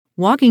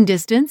Walking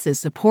Distance is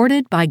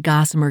supported by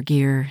Gossamer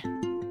Gear.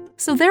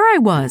 So there I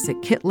was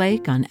at Kit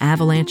Lake on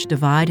Avalanche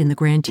Divide in the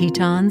Grand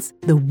Tetons.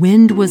 The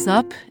wind was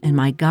up, and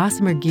my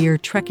Gossamer Gear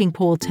trekking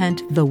pole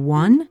tent, The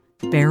One,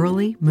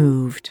 barely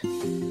moved.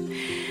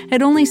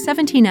 At only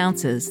 17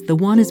 ounces, The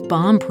One is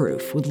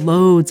bomb-proof with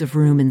loads of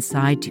room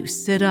inside to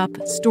sit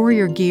up, store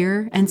your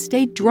gear, and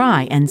stay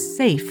dry and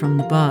safe from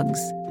the bugs.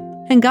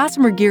 And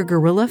Gossamer Gear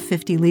Gorilla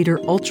 50-liter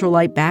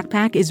ultralight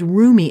backpack is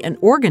roomy and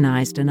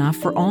organized enough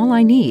for all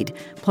I need,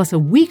 plus a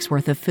week's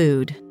worth of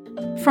food.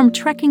 From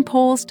trekking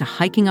poles to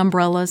hiking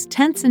umbrellas,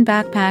 tents, and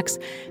backpacks,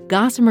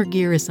 Gossamer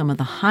Gear is some of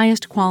the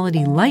highest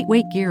quality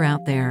lightweight gear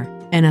out there.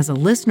 And as a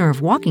listener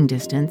of Walking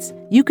Distance,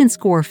 you can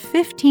score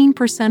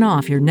 15%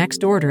 off your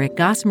next order at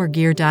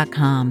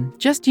gossamergear.com.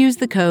 Just use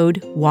the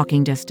code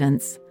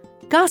WalkingDistance.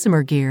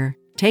 Gossamer Gear.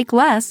 Take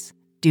less,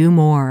 do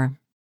more.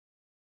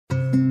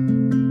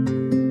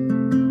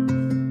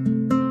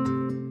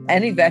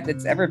 Any vet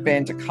that's ever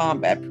been to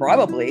combat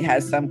probably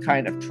has some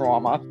kind of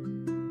trauma.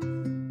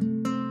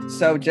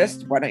 So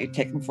just why don't you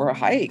take them for a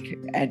hike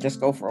and just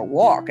go for a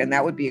walk? And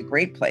that would be a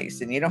great place.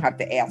 And you don't have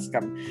to ask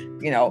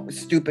them,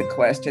 stupid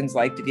questions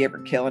like, did you ever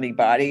kill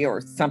anybody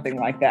or something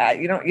like that?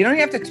 You don't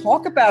have to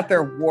talk about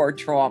their war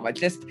trauma.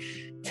 Just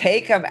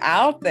take them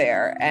out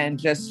there and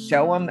just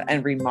show them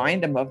and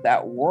remind them of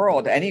that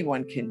world.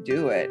 Anyone can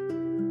do it.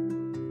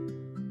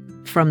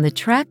 From the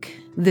Trek,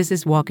 this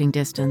is Walking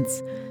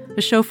Distance,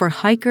 a show for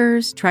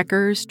hikers,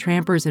 trekkers,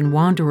 trampers, and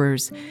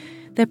wanderers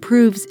that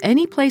proves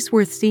any place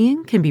worth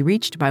seeing can be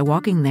reached by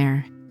walking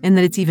there, and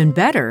that it's even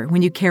better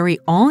when you carry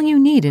all you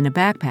need in a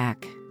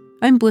backpack.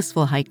 I'm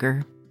Blissful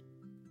Hiker.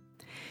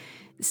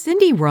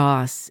 Cindy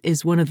Ross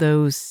is one of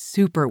those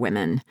super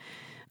women,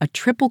 a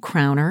triple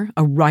crowner,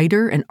 a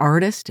writer, an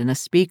artist, and a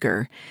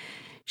speaker.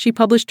 She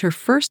published her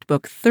first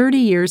book 30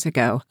 years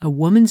ago, A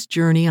Woman's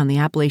Journey on the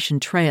Appalachian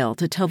Trail,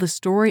 to tell the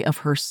story of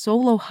her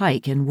solo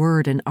hike in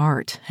word and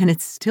art, and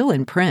it's still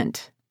in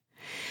print.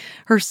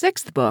 Her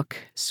sixth book,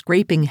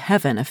 Scraping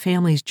Heaven, A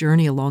Family's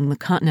Journey Along the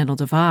Continental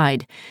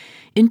Divide,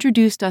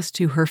 introduced us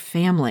to her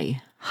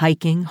family,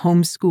 hiking,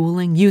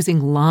 homeschooling, using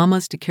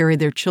llamas to carry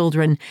their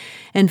children,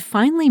 and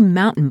finally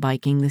mountain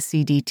biking the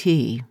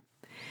CDT.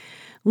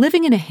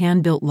 Living in a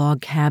hand-built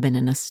log cabin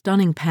in a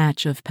stunning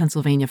patch of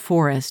Pennsylvania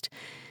forest,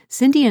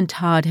 Cindy and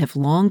Todd have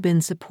long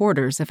been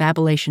supporters of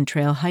Appalachian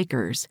Trail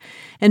hikers,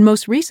 and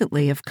most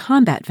recently of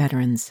combat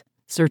veterans,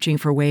 searching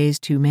for ways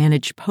to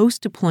manage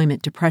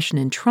post-deployment depression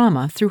and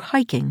trauma through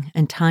hiking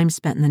and time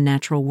spent in the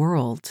natural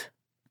world.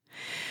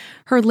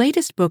 Her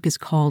latest book is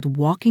called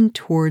Walking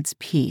Towards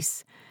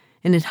Peace,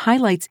 and it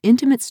highlights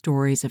intimate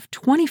stories of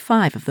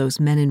 25 of those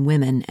men and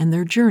women and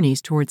their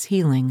journeys towards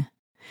healing.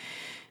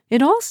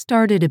 It all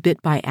started a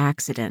bit by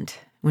accident,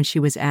 when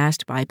she was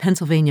asked by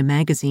Pennsylvania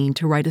Magazine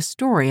to write a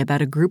story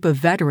about a group of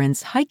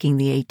veterans hiking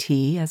the AT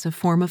as a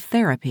form of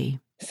therapy.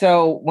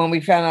 So when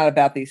we found out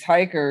about these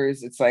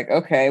hikers, it's like,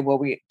 okay, well,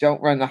 we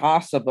don't run the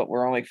hostel, but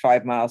we're only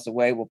 5 miles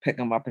away. We'll pick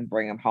them up and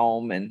bring them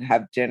home and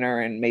have dinner,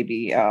 and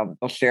maybe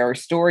they'll share a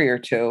story or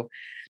two.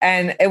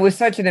 And it was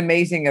such an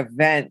amazing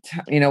event.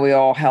 We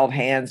all held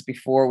hands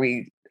before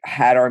we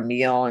had our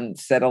meal and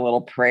said a little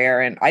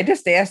prayer. And I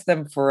just asked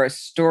them for a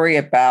story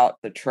about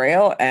the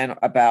trail and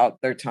about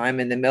their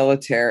time in the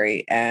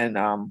military. And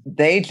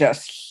they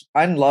just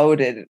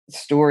unloaded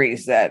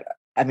stories that,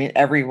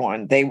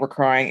 they were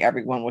crying,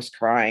 everyone was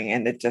crying.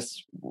 And it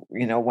just,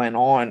 went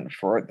on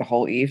for the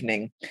whole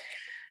evening.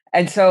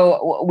 And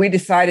so we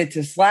decided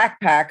to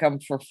slack pack them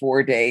for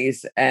 4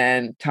 days.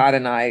 And Todd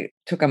and I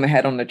took them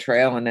ahead on the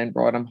trail and then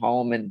brought them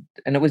home. And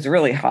it was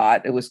really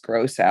hot. It was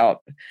gross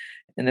out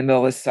in the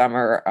middle of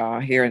summer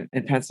here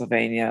in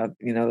Pennsylvania.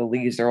 The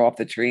leaves are off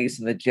the trees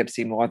and the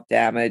gypsy moth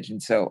damage.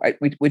 And so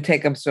we'd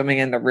take them swimming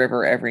in the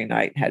river every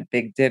night, had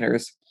big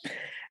dinners.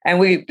 And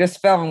we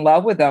just fell in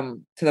love with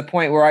them to the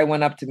point where I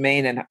went up to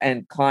Maine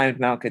and climbed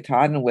Mount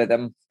Katahdin with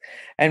them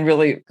and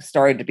really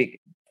started to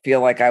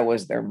feel like I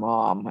was their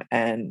mom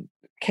and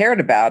cared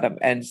about them.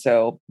 And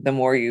so the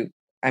more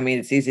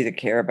it's easy to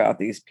care about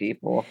these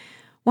people.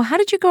 Well, how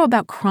did you go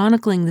about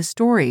chronicling the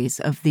stories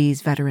of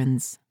these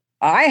veterans?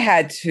 I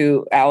had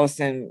to,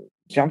 Allison,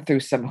 jump through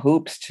some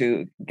hoops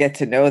to get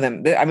to know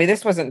them.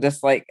 This wasn't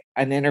just like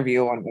an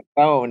interview on the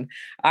phone.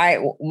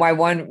 My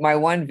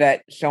one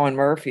vet, Sean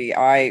Murphy,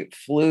 I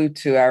flew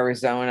to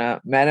Arizona,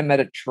 met him at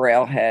a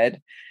trailhead,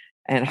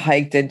 and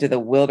hiked into the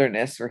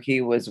wilderness where he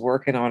was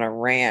working on a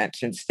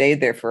ranch, and stayed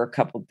there for a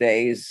couple of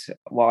days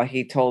while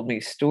he told me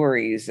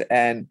stories.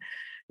 And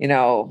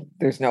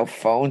there's no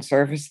phone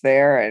service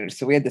there. And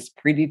so we had this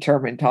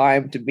predetermined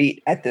time to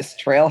meet at this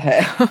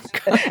trailhead.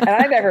 Oh, and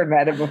I never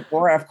met him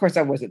before. Of course,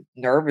 I wasn't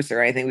nervous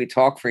or anything. We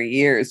talked for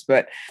years,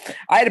 but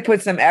I had to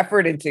put some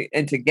effort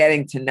into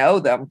getting to know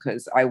them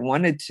because I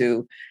wanted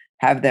to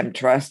have them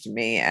trust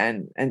me.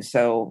 And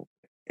so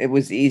it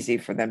was easy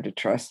for them to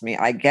trust me,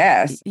 I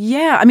guess.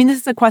 Yeah. This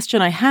is a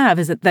question I have,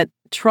 is that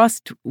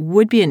trust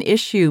would be an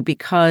issue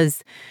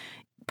because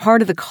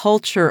part of the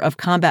culture of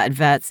combat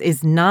vets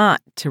is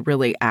not to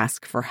really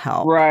ask for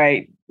help.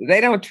 Right.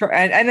 they don't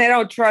and they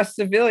don't trust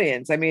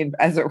civilians. I mean,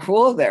 as a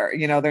rule,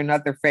 they're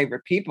not their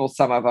favorite people,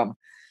 some of them.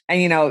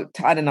 And,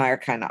 Todd and I are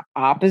kind of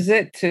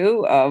opposite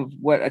too of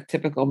what a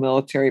typical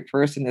military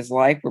person is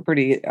like. We're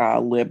pretty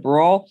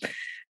liberal,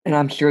 and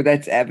I'm sure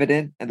that's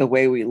evident in the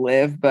way we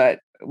live, but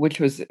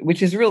which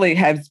is really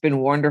has been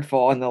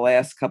wonderful in the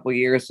last couple of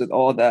years with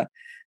all the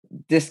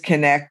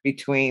disconnect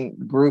between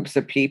groups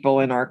of people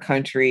in our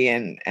country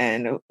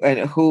and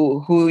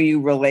who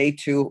you relate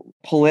to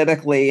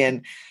politically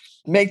and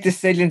make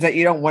decisions that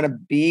you don't want to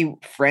be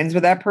friends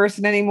with that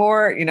person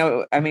anymore.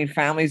 I mean,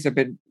 families have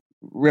been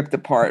ripped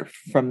apart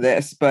from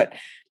this, but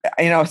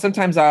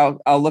sometimes I'll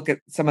look at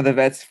some of the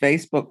vets'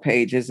 Facebook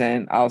pages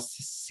and I'll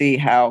see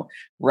how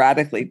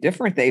radically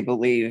different they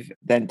believe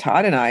than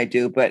Todd and I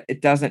do, but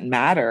it doesn't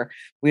matter.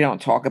 We don't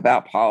talk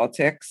about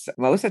politics.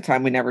 Most of the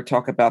time, we never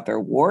talk about their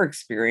war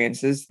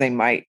experiences. They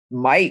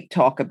might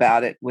talk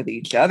about it with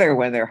each other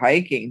when they're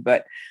hiking,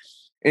 but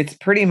it's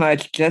pretty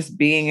much just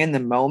being in the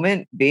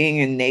moment, being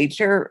in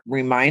nature,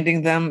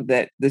 reminding them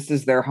that this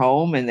is their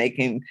home and they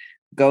can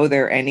go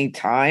there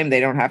anytime. They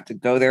don't have to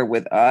go there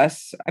with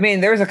us. I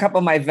mean, there's a couple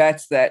of my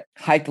vets that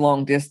hiked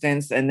long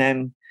distance and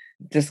then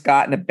just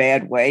got in a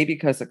bad way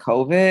because of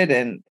COVID.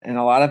 And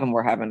a lot of them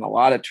were having a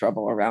lot of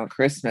trouble around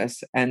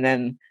Christmas. And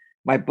then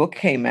my book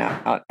came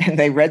out and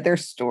they read their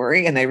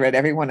story and they read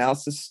everyone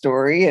else's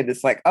story. And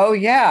it's like, oh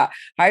yeah,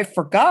 I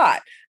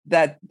forgot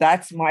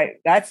that's my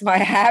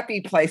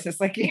happy place.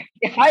 It's like you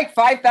hike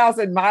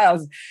 5,000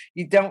 miles,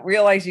 you don't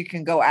realize you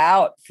can go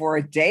out for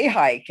a day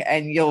hike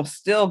and you'll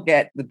still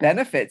get the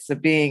benefits of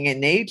being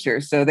in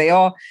nature. So they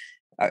all,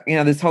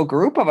 this whole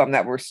group of them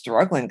that were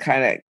struggling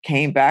kind of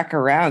came back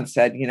around,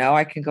 said,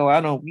 I can go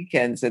out on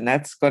weekends and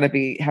that's going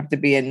to have to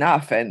be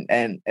enough. And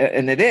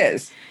it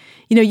is.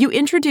 You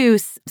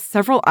introduce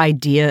several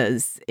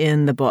ideas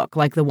in the book,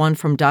 like the one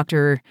from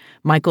Dr.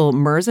 Michael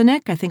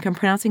Merzenich, I think I'm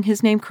pronouncing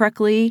his name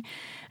correctly,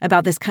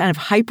 about this kind of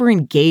hyper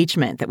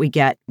engagement that we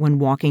get when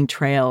walking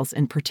trails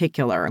in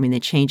particular. I mean, the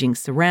changing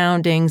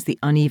surroundings, the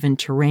uneven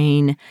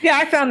terrain. Yeah,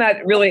 I found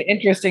that really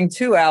interesting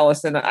too,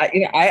 Alice. And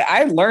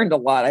I learned a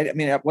lot. I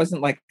mean, it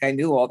wasn't like I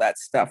knew all that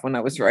stuff when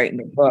I was writing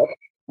the book.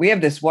 We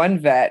have this one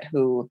vet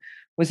who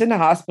was in the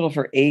hospital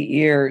for 8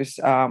 years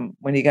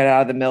when he got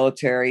out of the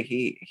military.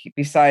 He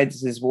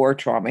besides his war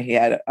trauma, he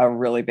had a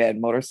really bad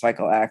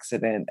motorcycle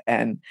accident,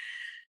 and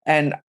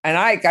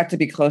I got to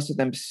be close with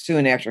him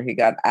soon after he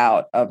got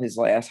out of his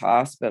last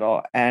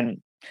hospital,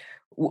 and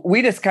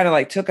we just kind of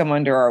like took him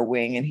under our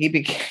wing, and he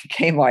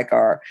became like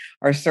our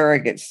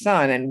surrogate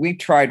son, and we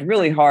tried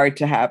really hard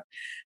to have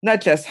not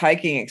just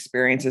hiking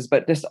experiences,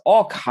 but just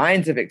all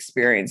kinds of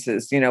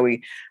experiences.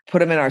 We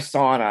put him in our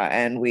sauna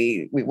and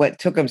we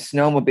took him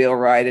snowmobile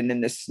riding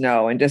in the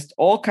snow and just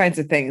all kinds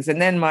of things. And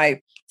then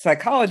my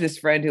psychologist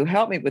friend who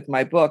helped me with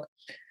my book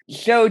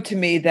showed to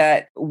me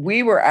that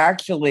we were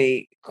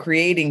actually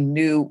creating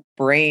new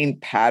brain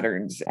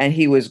patterns and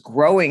he was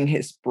growing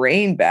his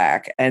brain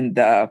back and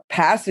the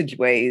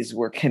passageways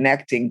were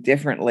connecting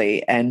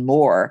differently and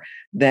more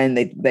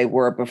than they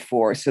were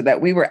before, so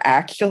that we were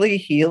actually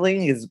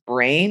healing his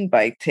brain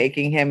by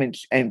taking him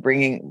and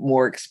bringing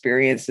more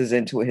experiences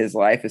into his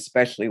life,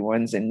 especially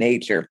ones in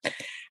nature.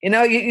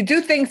 You do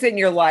things in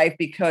your life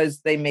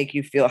because they make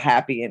you feel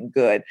happy and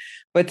good,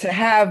 but to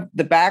have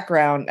the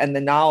background and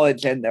the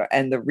knowledge and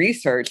the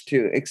research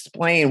to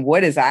explain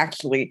what is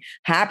actually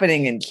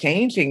happening and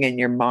changing in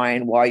your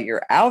mind while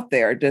you're out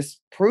there just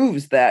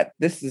proves that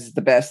this is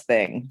the best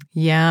thing.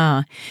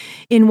 Yeah.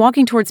 In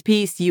Walking Towards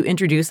Peace, you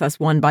introduce us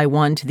one by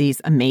one to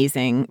these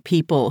amazing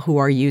people who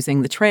are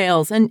using the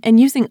trails and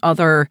using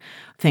other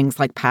things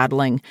like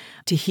paddling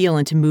to heal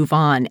and to move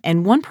on.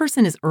 And one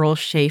person is Earl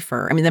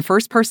Schaefer. I mean, the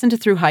first person to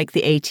through hike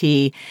the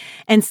AT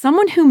and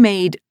someone who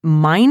made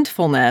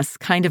mindfulness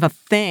kind of a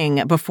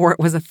thing before it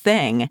was a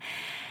thing.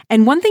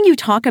 And one thing you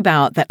talk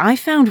about that I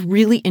found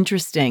really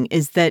interesting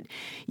is that,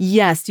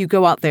 yes, you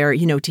go out there,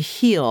 to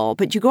heal,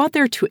 but you go out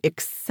there to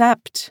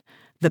accept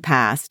the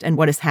past and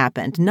what has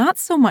happened, not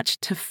so much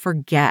to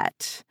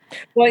forget.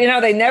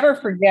 Well, they never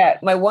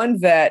forget. My one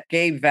vet,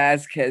 Gabe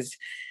Vasquez,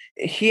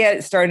 he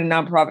had started a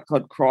nonprofit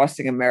called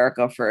Crossing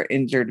America for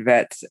injured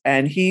vets,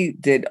 and he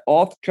did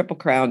all Triple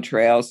Crown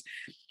trails.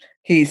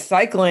 He's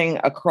cycling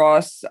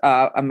across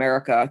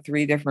America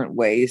 3 different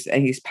ways,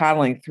 and he's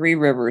paddling 3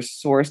 rivers,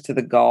 source to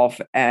the Gulf,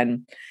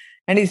 and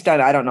he's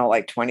done, I don't know,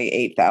 like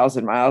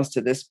 28,000 miles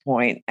to this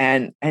point,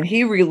 and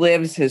he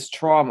relives his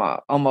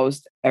trauma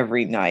almost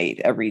every night,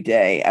 every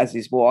day as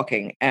he's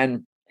walking,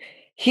 and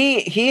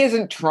he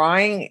isn't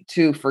trying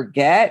to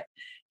forget.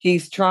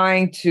 He's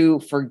trying to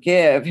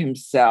forgive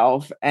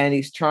himself, and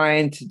he's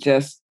trying to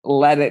just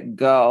let it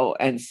go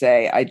and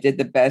say, I did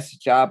the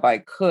best job I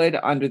could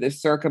under the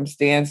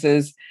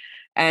circumstances.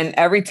 And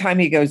every time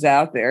he goes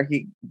out there,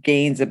 he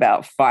gains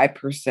about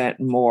 5%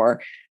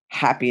 more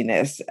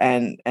happiness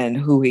and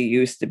who he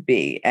used to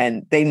be.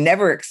 And they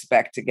never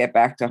expect to get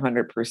back to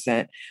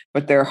 100%,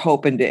 but they're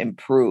hoping to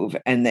improve,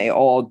 and they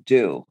all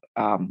do.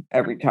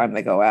 every time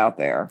they go out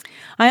there.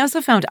 I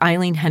also found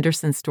Eileen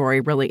Henderson's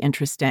story really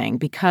interesting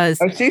because,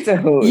 Oh, she's a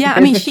hoot. yeah, I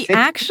mean, she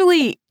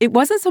actually, it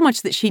wasn't so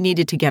much that she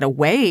needed to get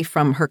away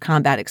from her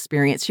combat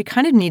experience. She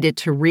kind of needed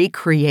to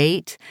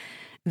recreate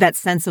that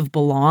sense of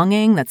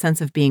belonging, that sense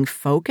of being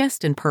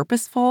focused and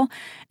purposeful.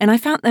 And I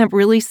found that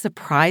really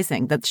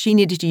surprising that she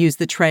needed to use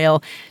the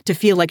trail to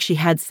feel like she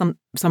had some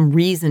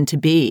reason to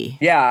be.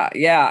 Yeah,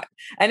 yeah.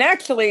 And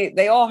actually,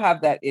 they all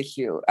have that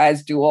issue,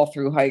 as do all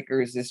through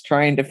hikers, is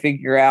trying to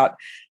figure out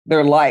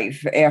their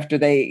life after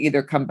they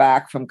either come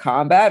back from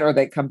combat or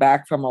they come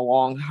back from a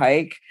long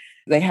hike.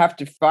 They have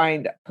to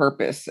find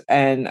purpose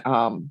and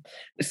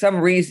some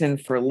reason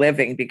for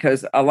living,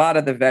 because a lot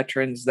of the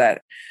veterans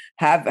that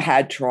have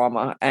had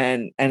trauma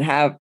and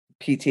have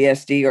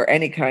PTSD or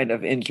any kind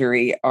of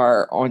injury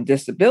are on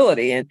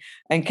disability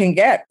and can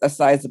get a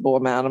sizable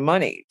amount of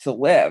money to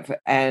live.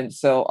 And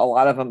so a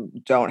lot of them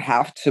don't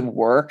have to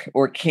work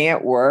or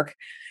can't work.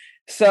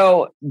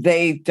 So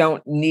they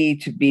don't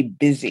need to be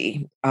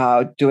busy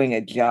doing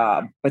a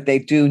job, but they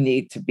do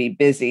need to be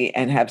busy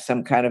and have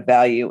some kind of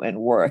value and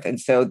worth. And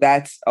so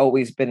that's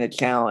always been a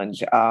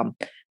challenge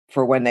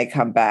for when they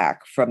come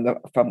back from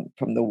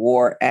the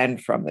war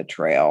and from the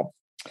trail.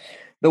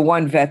 The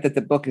one vet that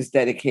the book is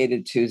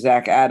dedicated to,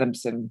 Zach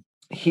Adamson,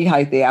 he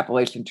hiked the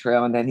Appalachian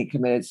Trail and then he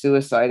committed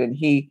suicide. And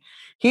he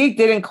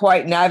didn't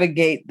quite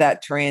navigate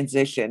that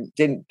transition,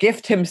 didn't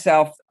gift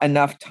himself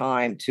enough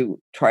time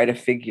to try to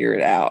figure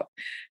it out,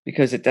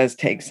 because it does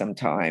take some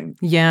time.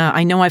 Yeah,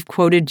 I know I've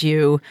quoted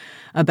you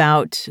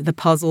about the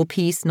puzzle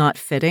piece not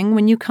fitting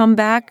when you come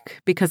back,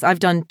 because I've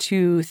done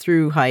 2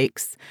 through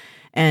hikes.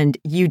 And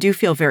you do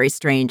feel very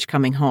strange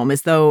coming home,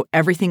 as though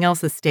everything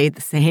else has stayed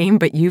the same,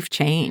 but you've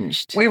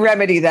changed. We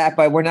remedy that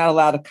by we're not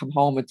allowed to come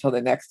home until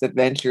the next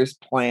adventure is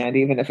planned,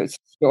 even if it's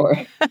short.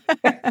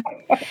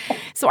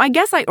 So I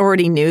guess I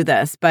already knew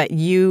this, but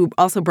you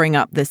also bring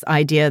up this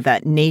idea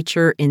that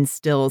nature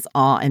instills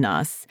awe in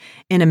us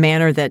in a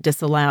manner that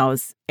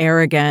disallows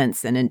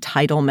arrogance and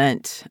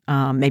entitlement,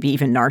 maybe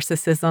even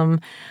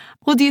narcissism.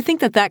 Well, do you think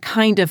that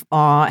kind of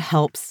awe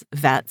helps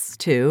vets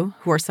too,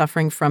 who are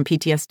suffering from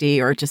PTSD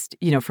or just,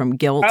 from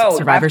guilt,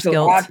 survivor's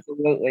guilt?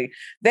 Absolutely.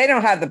 They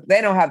don't have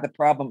the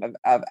problem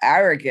of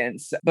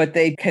arrogance, but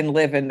they can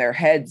live in their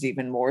heads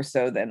even more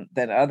so than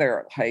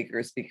other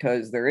hikers,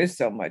 because there is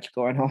so much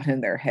going on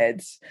in their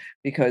heads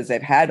because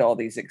they've had all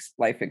these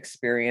life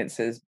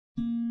experiences.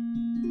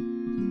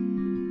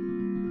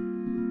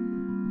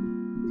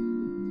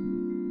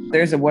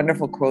 There's a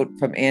wonderful quote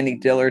from Annie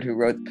Dillard, who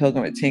wrote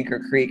Pilgrim at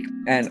Tinker Creek,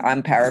 and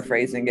I'm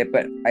paraphrasing it,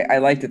 but I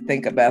like to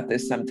think about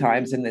this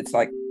sometimes. And it's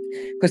like,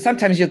 because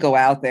sometimes you'll go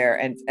out there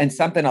and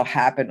something will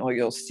happen, or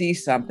you'll see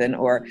something,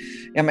 or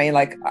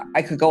like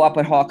I could go up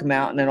at Hawk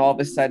Mountain and all of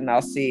a sudden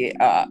I'll see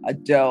a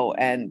doe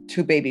and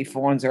 2 baby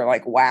fawns are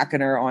like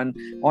whacking her on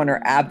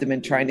her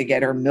abdomen, trying to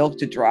get her milk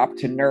to drop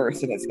to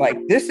nurse. And it's like,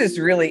 this is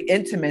really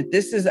intimate.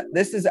 This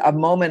is a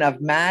moment of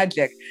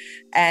magic.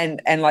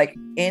 And like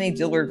Annie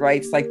Dillard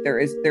writes, like there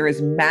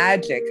is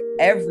magic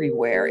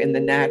everywhere in the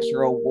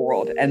natural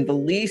world. And the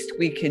least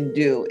we can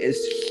do is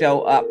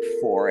show up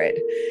for it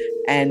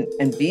and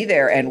be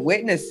there and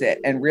witness it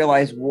and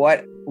realize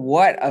what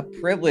a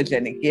privilege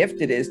and a gift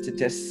it is to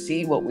just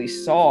see what we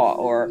saw,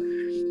 or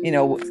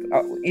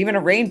even a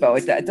rainbow.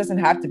 It doesn't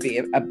have to be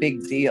a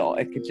big deal.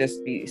 It could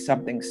just be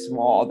something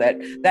small that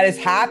is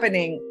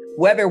happening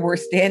whether we're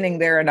standing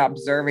there and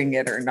observing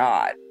it or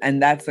not.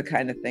 And that's the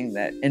kind of thing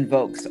that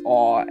invokes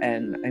awe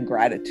and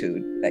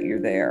gratitude that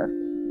you're there.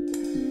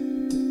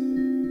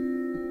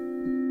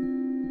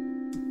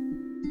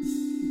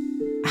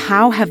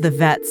 How have the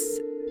vets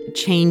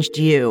changed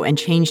you and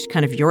changed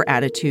kind of your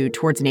attitude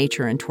towards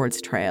nature and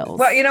towards trails?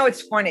 Well,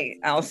 it's funny,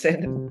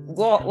 Allison.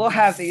 We'll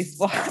have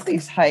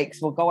these hikes.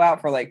 We'll go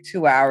out for like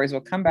 2 hours. We'll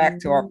come back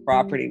to our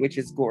property, which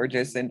is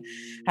gorgeous, and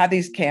have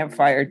these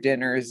campfire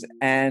dinners.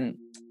 And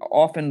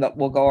often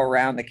we'll go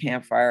around the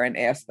campfire and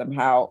ask them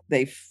how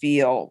they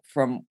feel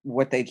from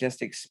what they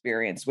just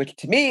experienced, which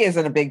to me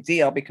isn't a big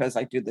deal because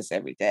I do this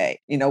every day.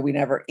 We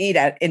never eat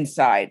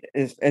inside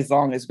as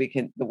long as we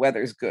can, the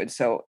weather's good.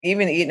 So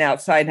even eating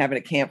outside and having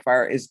a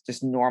campfire is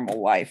just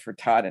normal life for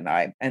Todd and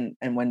I, and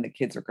when the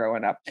kids are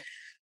growing up.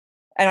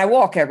 And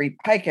I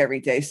hike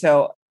every day.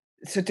 So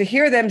to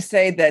hear them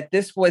say that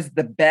this was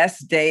the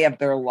best day of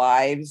their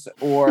lives,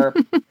 or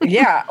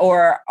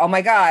or oh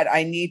my God,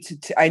 I need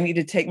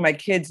to take my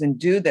kids and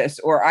do this,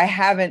 or I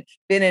haven't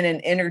been in an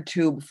inner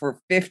tube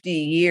for 50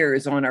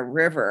 years on a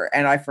river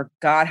and I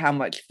forgot how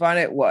much fun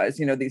it was.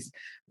 These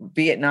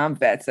Vietnam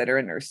vets that are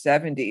in their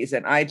 70s,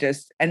 and I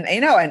just and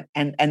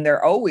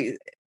they're always,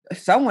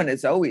 someone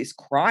is always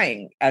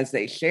crying as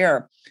they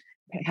share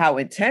how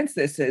intense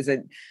this is.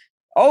 And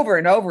over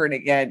and over and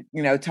again,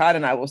 Todd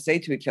and I will say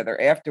to each other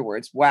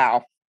afterwards,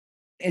 wow,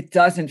 it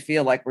doesn't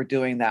feel like we're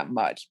doing that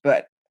much,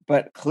 but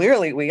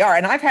clearly we are.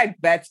 And I've had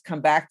vets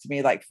come back to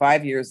me like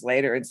 5 years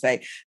later and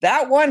say,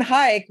 that one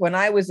hike when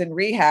I was in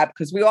rehab,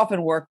 because we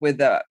often work with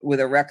a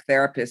rec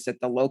therapist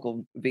at the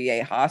local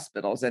VA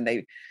hospitals, and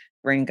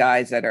bring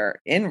guys that are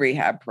in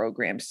rehab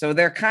programs. So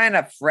they're kind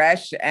of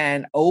fresh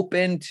and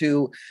open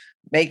to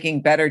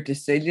making better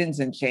decisions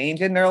and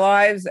change in their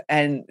lives.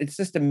 And it's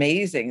just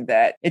amazing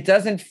that it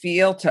doesn't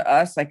feel to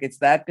us like it's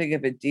that big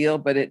of a deal,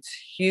 but it's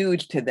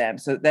huge to them.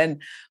 So then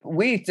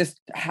we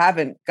just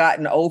haven't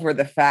gotten over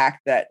the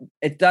fact that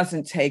it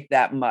doesn't take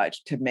that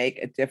much to make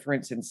a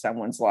difference in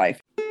someone's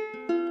life.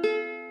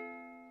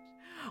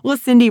 Well,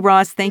 Cindy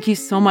Ross, thank you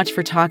so much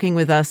for talking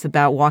with us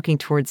about Walking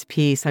Towards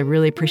Peace. I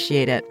really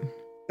appreciate it.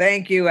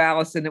 Thank you,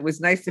 Allison. It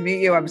was nice to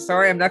meet you. I'm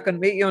sorry I'm not going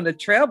to meet you on the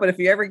trail, but if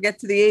you ever get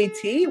to the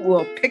AT,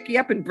 we'll pick you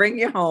up and bring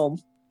you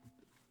home.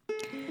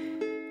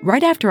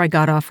 Right after I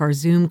got off our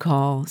Zoom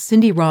call,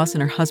 Cindy Ross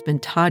and her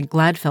husband Todd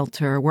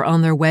Gladfelter were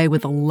on their way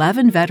with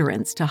 11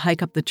 veterans to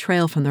hike up the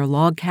trail from their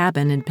log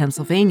cabin in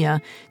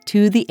Pennsylvania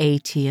to the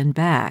AT and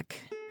back.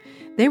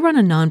 They run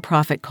a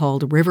nonprofit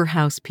called River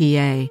House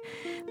PA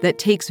that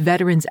takes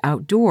veterans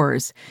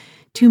outdoors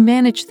to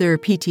manage their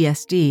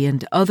PTSD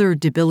and other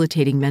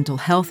debilitating mental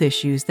health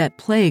issues that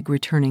plague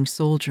returning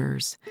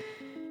soldiers.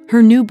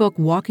 Her new book,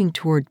 Walking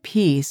Toward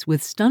Peace,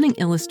 with stunning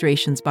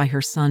illustrations by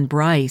her son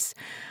Bryce,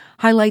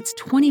 highlights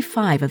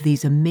 25 of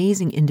these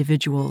amazing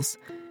individuals,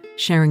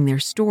 sharing their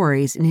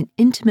stories in an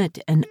intimate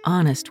and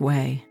honest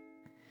way.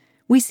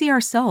 We see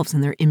ourselves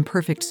in their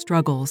imperfect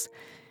struggles,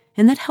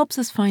 and that helps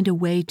us find a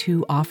way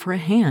to offer a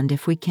hand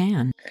if we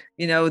can.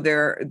 You know,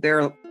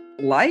 they're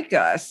like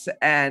us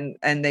and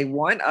they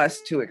want us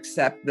to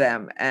accept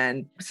them.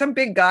 And some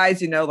big guys,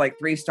 you know, like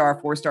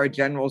 3-star, 4-star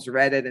generals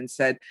read it and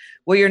said,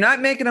 well, you're not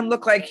making them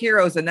look like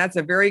heroes. And that's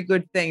a very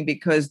good thing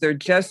because they're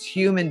just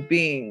human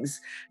beings.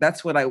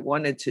 That's what I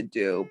wanted to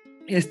do,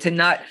 is to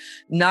not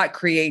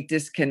create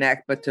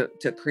disconnect, but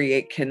to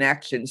create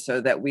connection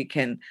so that we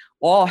can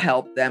all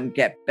help them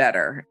get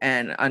better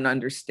and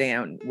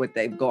understand what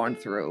they've gone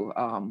through.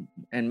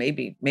 And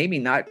maybe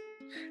not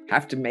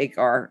have to make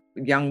our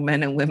young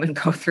men and women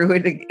go through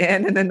it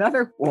again in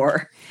another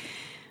war.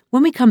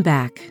 When we come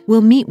back,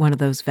 we'll meet one of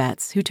those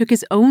vets who took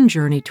his own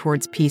journey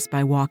towards peace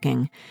by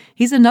walking.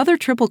 He's another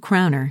Triple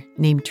Crowner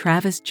named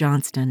Travis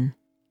Johnston.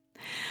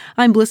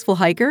 I'm Blissful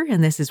Hiker,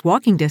 and this is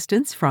Walking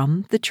Distance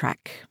from The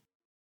Trek.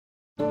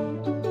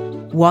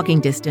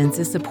 Walking Distance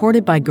is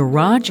supported by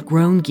Garage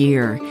Grown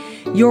Gear,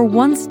 your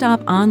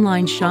one-stop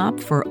online shop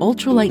for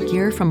ultralight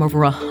gear from over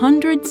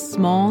 100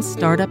 small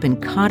startup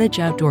and cottage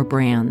outdoor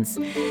brands.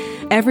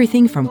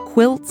 Everything from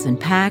quilts and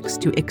packs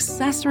to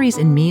accessories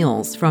and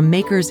meals from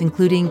makers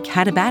including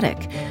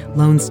Katabatic,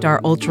 Lone Star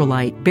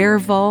Ultralight, Bear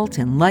Vault,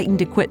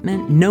 Enlightened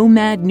Equipment,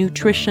 Nomad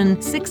Nutrition,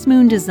 Six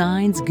Moon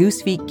Designs,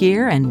 Goose Feet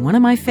Gear, and one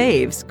of my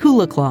faves,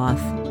 Kula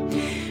Cloth.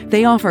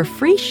 They offer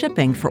free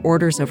shipping for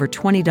orders over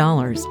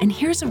 $20, and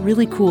here's a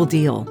really cool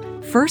deal.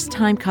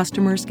 First-time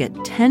customers get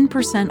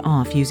 10%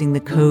 off using the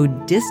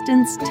code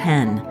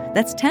DISTANCE10.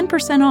 That's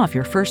 10% off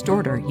your first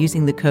order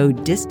using the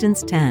code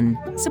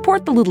DISTANCE10.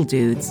 Support the little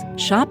dudes,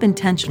 shop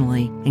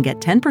intentionally, and get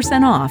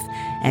 10% off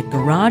at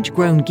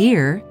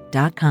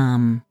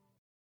GarageGrownGear.com.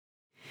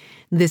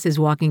 This is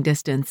Walking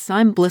Distance.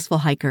 I'm Blissful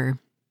Hiker.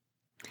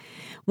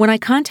 When I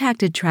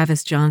contacted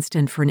Travis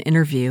Johnston for an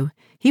interview,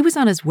 he was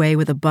on his way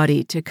with a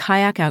buddy to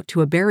kayak out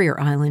to a barrier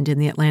island in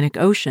the Atlantic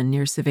Ocean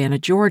near Savannah,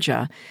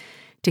 Georgia,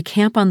 to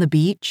camp on the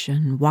beach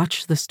and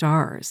watch the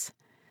stars.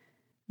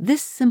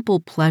 This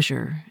simple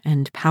pleasure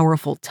and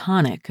powerful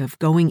tonic of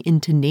going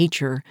into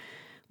nature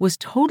was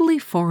totally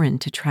foreign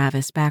to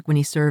Travis back when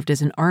he served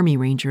as an Army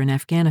Ranger in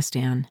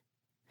Afghanistan.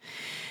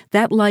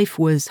 That life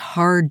was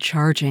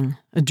hard-charging,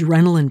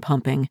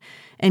 adrenaline-pumping,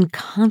 and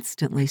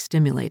constantly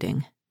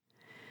stimulating.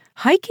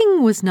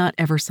 Hiking was not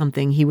ever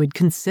something he would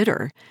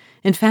consider.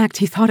 In fact,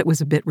 he thought it was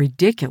a bit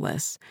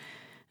ridiculous,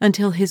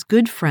 until his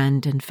good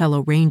friend and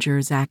fellow ranger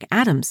Zach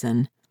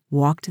Adamson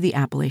walked the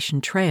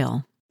Appalachian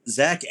Trail.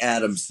 Zach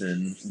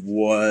Adamson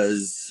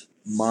was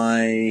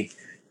my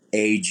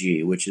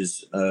AG, which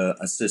is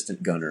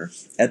assistant gunner.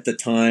 At the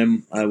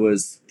time, I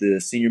was the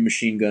senior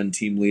machine gun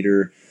team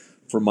leader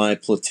for my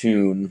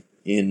platoon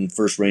in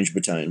 1st Range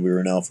Battalion. We were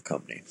an Alpha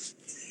Company.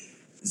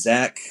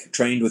 Zach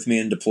trained with me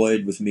and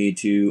deployed with me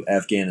to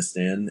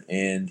Afghanistan,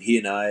 and he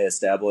and I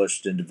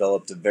established and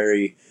developed a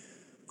very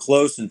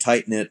close and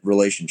tight-knit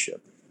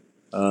relationship.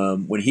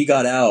 When he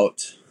got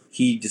out,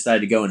 he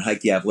decided to go and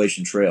hike the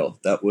Appalachian Trail.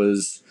 That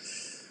was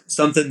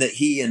something that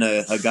he and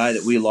a guy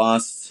that we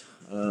lost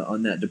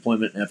on that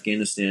deployment in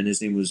Afghanistan,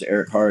 his name was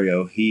Eric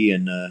Hario, he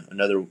and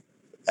another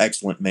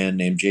excellent man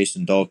named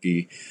Jason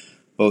Dalkey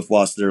both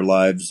lost their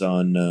lives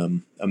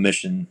on a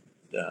mission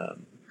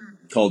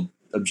called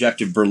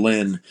Objective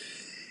Berlin,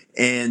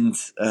 and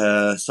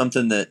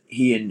something that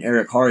he and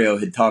Eric Hario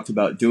had talked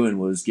about doing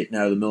was getting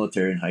out of the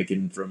military and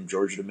hiking from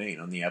Georgia to Maine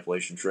on the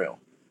Appalachian Trail.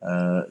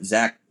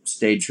 Zach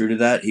stayed true to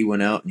that. He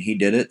went out and he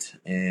did it,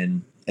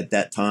 and at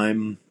that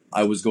time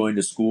I was going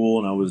to school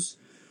and I was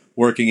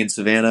working in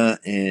Savannah,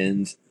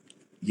 and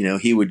you know,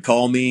 he would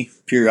call me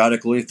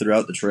periodically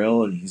throughout the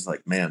trail, and he's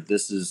like, man,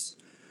 this is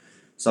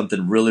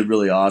something really,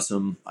 really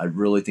awesome. I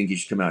really think you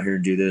should come out here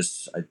and do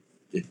this.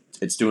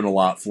 It's doing a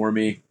lot for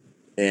me.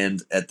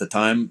 And at the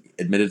time,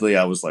 admittedly,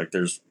 I was like,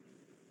 there's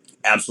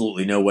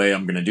absolutely no way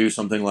I'm going to do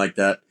something like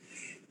that.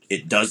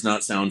 It does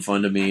not sound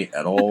fun to me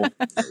at all.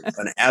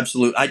 An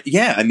absolute,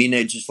 I mean,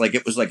 it just like,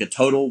 it was like a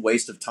total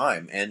waste of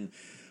time. And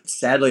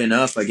sadly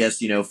enough, I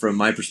guess, from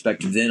my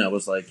perspective then, I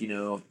was like,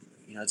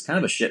 it's kind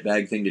of a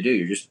shitbag thing to do.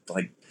 You're just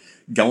like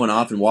going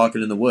off and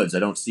walking in the woods. I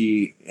don't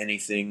see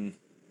anything,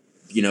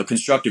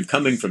 constructive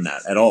coming from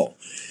that at all.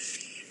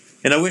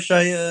 And I wish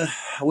I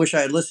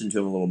had listened to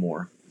him a little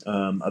more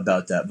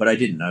about that, but I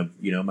didn't.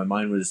 My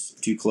mind was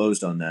too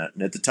closed on that.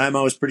 And at the time,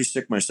 I was pretty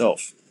sick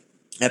myself.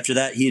 After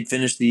that, he had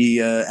finished the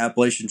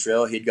Appalachian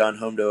Trail. He had gone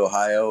home to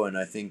Ohio, and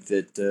I think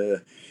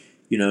that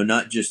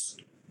not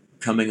just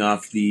coming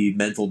off the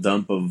mental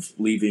dump of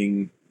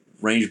leaving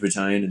Ranger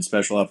Battalion and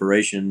Special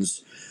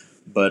Operations,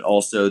 but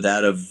also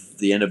that of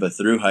the end of a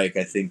through hike.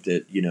 I think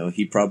that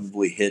he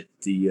probably hit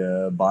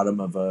the bottom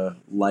of a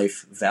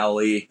life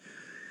valley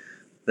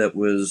that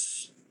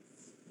was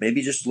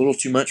maybe just a little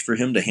too much for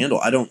him to handle.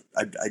 I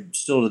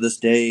still to this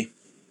day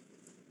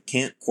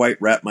can't quite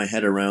wrap my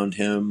head around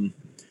him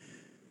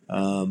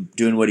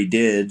doing what he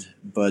did.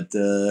 But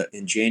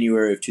in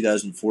January of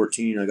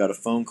 2014, I got a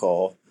phone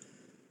call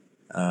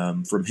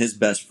from his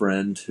best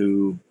friend,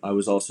 who I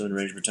was also in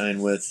Ranger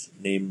Battalion with,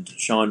 named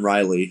Sean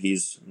Riley.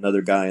 He's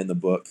another guy in the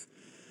book.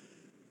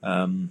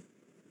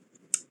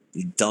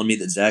 He's telling me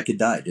that Zach had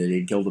died.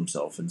 He'd killed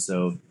himself. And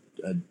so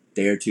a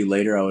day or two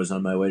later, I was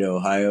on my way to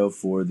Ohio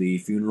for the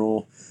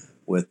funeral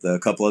with a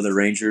couple other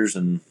Rangers.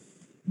 And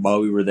while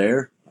we were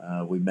there,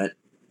 we met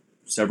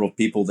several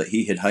people that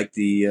he had hiked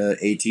the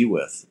AT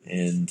with.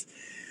 And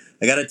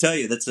I got to tell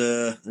you,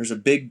 there's a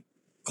big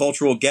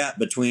cultural gap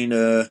between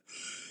a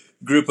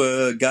group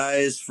of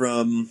guys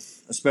from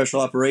a special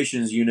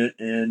operations unit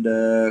and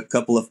a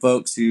couple of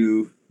folks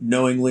who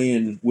knowingly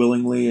and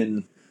willingly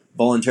and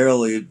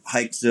voluntarily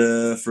hiked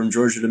from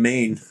Georgia to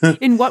Maine.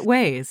 In what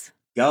ways?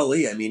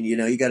 Golly, I mean,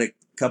 you got a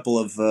couple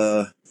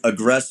of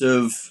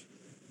aggressive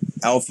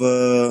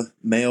alpha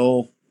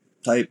male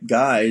type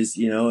guys,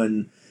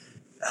 and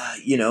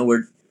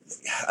we're,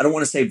 I don't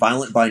want to say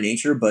violent by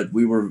nature, but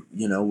we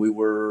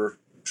were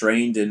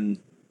trained and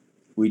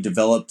we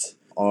developed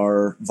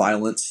our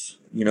violence,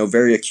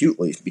 very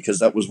acutely, because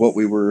that was what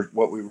we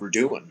were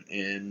doing.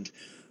 And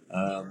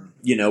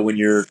when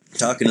you're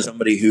talking to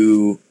somebody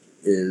who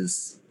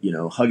is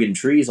hugging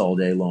trees all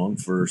day long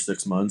for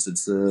 6 months,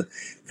 it's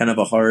kind of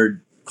a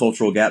hard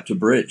cultural gap to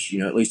bridge.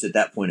 At least at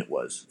that point it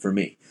was for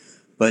me.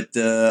 But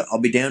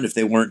I'll be damned if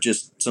they weren't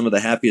just some of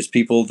the happiest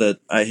people that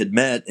I had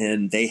met,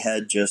 and they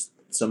had just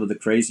some of the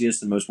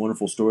craziest and most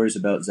wonderful stories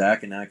about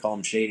Zach, and I call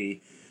him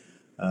Shady.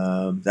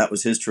 That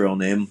was his trail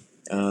name.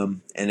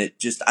 And it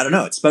just, I don't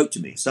know, it spoke to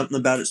me. Something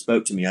about it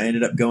spoke to me. I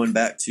ended up going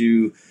back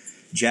to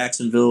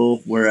Jacksonville,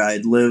 where I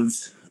had lived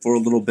for a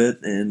little bit,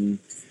 and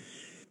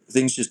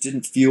things just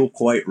didn't feel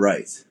quite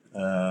right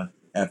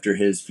after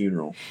his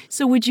funeral.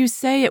 So would you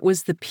say it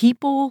was the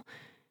people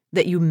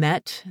that you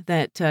met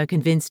that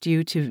convinced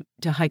you to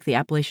hike the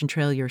Appalachian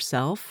Trail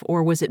yourself?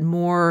 Or was it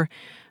more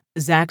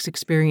Zach's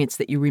experience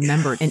that you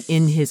remembered and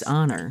in his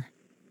honor?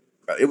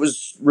 It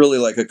was really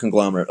like a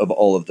conglomerate of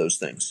all of those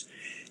things.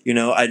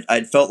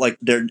 I'd felt like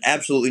there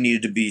absolutely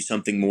needed to be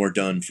something more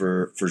done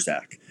for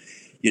Zach.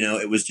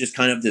 It was just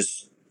kind of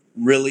this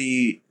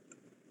really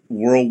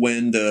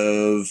whirlwind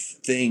of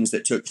things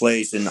that took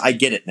place, and I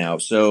get it now.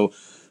 So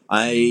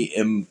I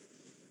am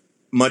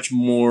much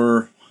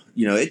more,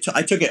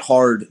 I took it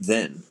hard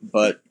then,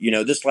 but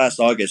this last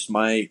August,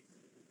 my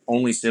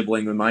only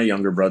sibling and my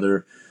younger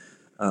brother,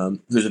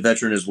 who's a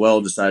veteran as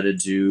well, decided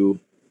to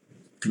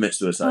commit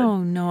suicide. Oh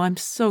no, I'm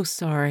so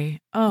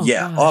sorry. Oh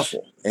yeah, gosh.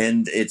 Awful.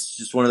 And it's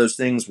just one of those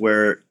things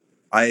where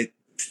I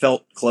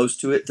felt close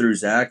to it through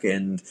Zach,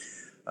 and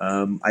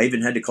I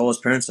even had to call his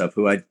parents up,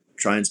 who I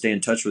try and stay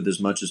in touch with as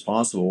much as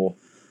possible,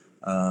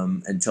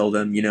 and tell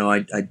them,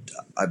 I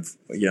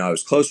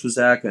was close with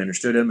Zach, I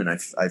understood him, and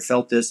I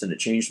felt this, and it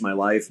changed my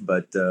life.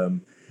 But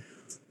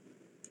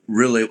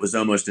really, it was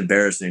almost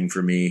embarrassing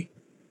for me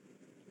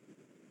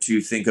to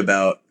think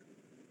about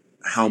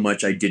how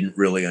much I didn't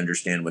really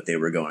understand what they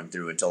were going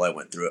through until I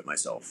went through it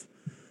myself.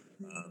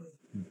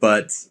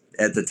 But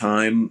at the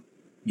time,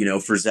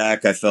 for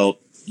Zach, I felt,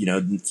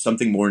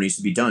 something more needs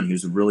to be done. He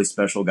was a really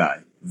special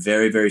guy,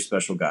 very, very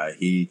special guy.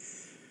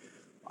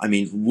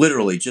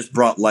 Literally just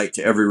brought light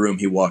to every room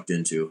he walked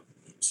into.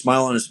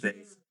 Smile on his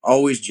face,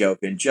 always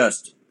joking,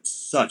 just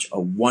such a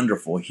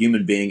wonderful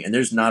human being. And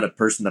there's not a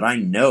person that I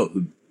know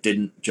who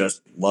didn't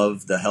just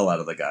love the hell out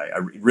of the guy.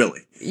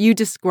 Really. You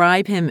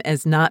describe him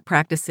as not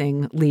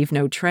practicing leave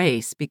no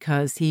trace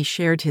because he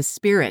shared his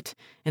spirit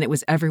and it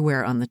was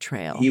everywhere on the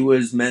trail. He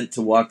was meant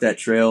to walk that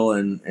trail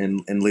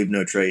and leave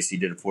no trace. He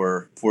did a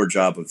poor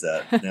job of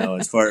that. Now,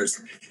 as far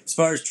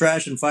as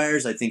trash and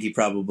fires, I think he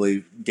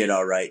probably did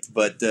all right.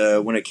 But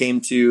when it came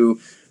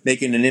to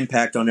making an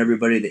impact on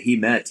everybody that he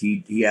met,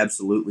 he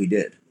absolutely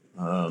did.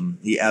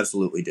 He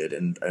absolutely did,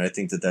 and I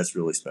think that that's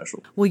really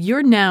special. Well,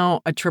 you're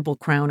now a Triple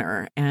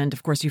Crowner, and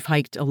of course you've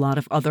hiked a lot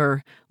of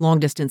other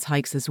long-distance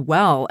hikes as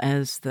well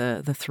as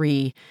the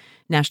 3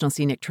 National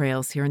Scenic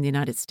Trails here in the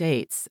United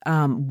States.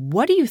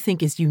 What do you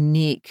think is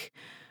unique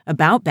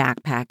about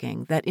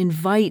backpacking that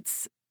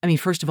invites, I mean,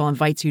 first of all,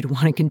 invites you to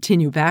want to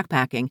continue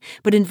backpacking,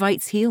 but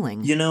invites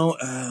healing?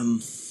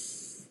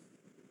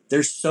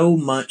 There's so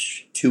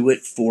much to it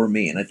for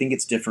me, and I think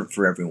it's different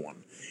for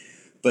everyone.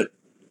 But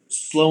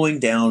slowing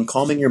down,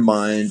 calming your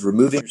mind,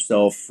 removing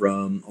yourself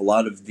from a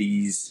lot of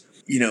these,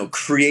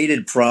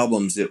 created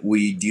problems that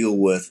we deal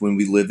with when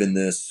we live in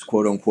this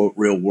quote unquote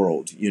real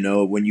world.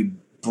 When you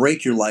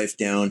break your life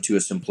down to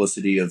a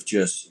simplicity of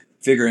just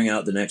figuring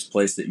out the next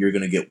place that you're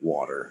going to get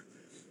water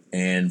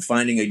and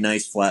finding a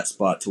nice flat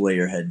spot to lay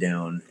your head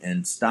down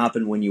and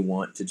stopping when you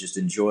want to just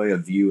enjoy a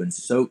view and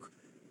soak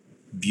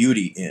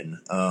beauty in,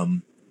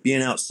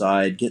 being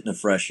outside, getting the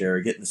fresh air,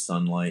 getting the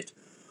sunlight,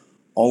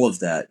 all of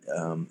that,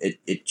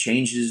 it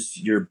changes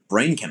your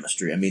brain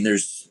chemistry. I mean,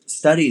 there's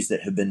studies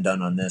that have been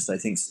done on this. I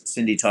think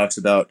Cindy talks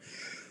about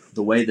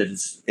the way that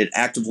it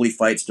actively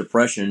fights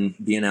depression,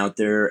 being out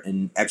there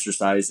and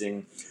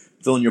exercising,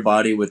 filling your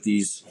body with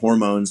these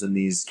hormones and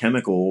these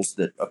chemicals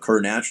that occur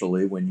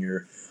naturally when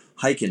you're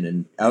hiking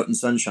and out in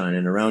sunshine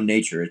and around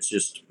nature.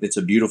 It's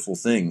a beautiful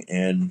thing.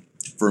 And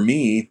for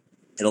me,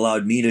 it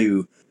allowed me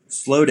to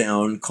slow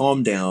down,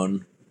 calm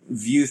down,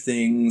 view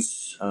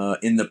things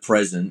in the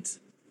present,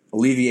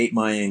 alleviate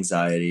my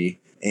anxiety,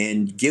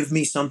 and give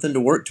me something to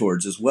work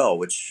towards as well,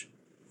 which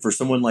for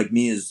someone like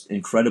me is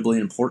incredibly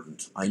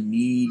important. I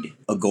need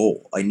a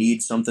goal. I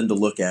need something to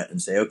look at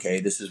and say, okay,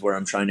 this is where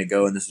I'm trying to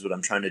go and this is what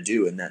I'm trying to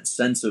do. And that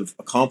sense of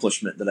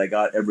accomplishment that I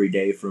got every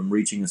day from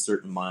reaching a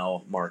certain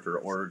mile marker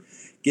or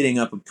getting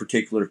up a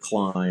particular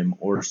climb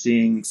or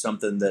seeing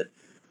something that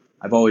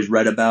I've always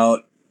read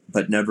about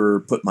but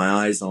never put my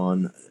eyes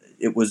on,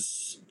 it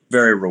was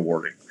very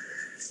rewarding.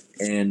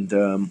 And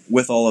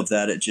with all of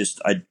that,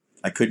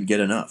 I couldn't get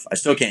enough. I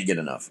still can't get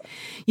enough.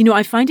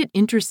 I find it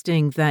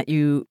interesting that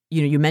you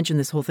mentioned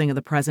this whole thing of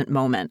the present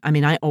moment. I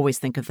mean, I always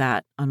think of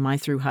that on my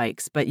through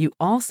hikes, but you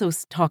also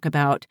talk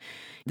about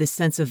this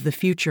sense of the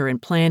future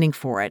and planning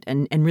for it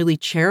and really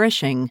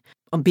cherishing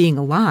being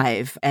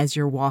alive as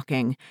you're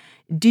walking.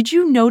 Did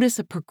you notice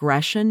a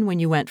progression when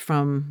you went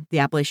from the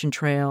Appalachian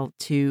Trail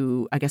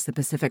to, I guess, the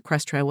Pacific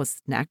Crest Trail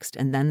was next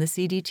and then the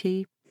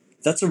CDT?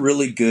 That's a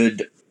really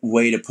good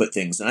way to put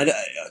things. And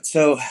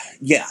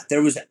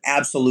there was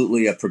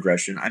absolutely a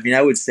progression. I mean,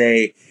 I would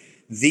say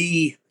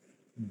the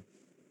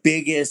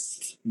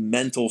biggest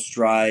mental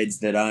strides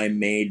that I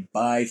made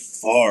by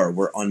far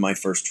were on my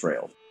first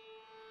trail.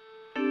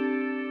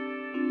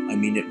 I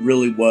mean, it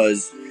really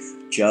was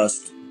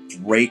just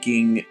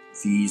breaking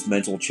these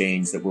mental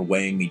chains that were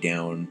weighing me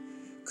down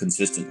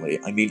consistently.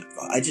 I mean,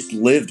 I just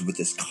lived with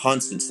this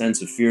constant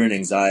sense of fear and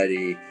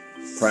anxiety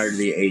prior to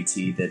the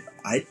AT that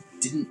I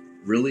didn't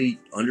really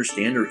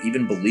understand or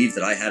even believe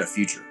that I had a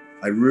future.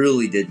 I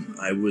really didn't.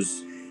 I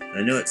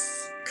know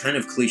it's kind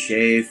of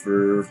cliche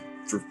for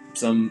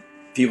some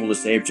people to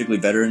say,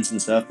 particularly veterans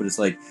and stuff, but it's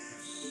like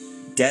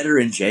dead or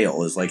in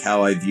jail is like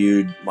how I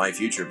viewed my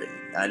future being.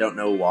 I don't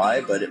know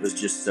why, but it was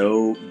just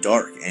so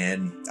dark,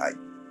 and I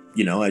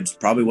just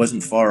probably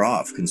wasn't far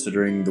off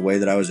considering the way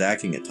that I was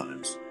acting at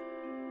times.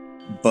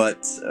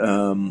 But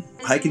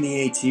hiking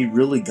the AT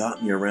really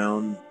got me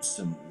around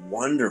some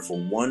wonderful,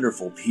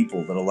 wonderful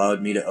people that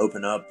allowed me to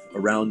open up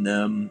around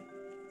them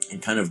and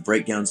kind of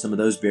break down some of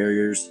those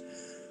barriers.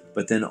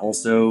 But then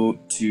also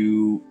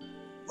to,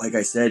 like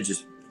I said,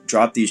 just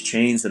drop these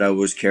chains that I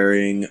was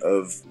carrying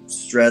of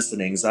stress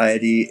and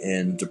anxiety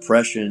and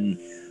depression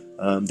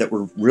that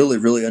were really,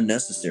 really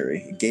unnecessary.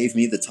 It gave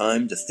me the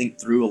time to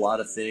think through a lot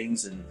of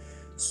things and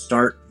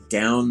start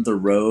down the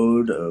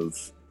road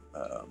of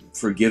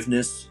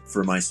forgiveness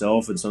for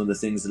myself and some of the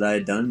things that I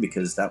had done,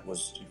 because that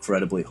was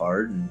incredibly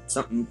hard and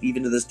something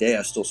even to this day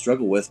I still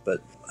struggle with.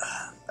 But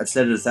I've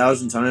said it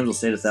 1,000 times, I'll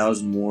say it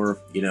 1,000 more.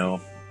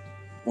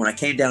 When I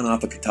came down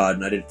off of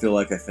Katahdin, I didn't feel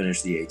like I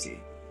finished the AT.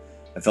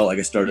 I felt like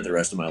I started the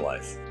rest of my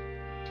life.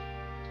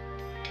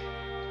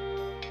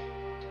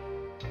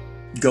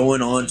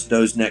 Going on to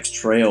those next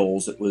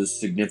trails, it was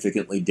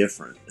significantly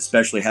different,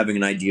 especially having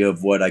an idea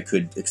of what I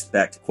could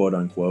expect, quote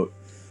unquote,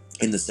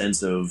 in the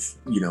sense of,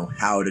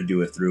 how to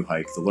do a through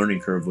hike. The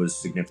learning curve was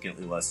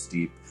significantly less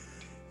steep.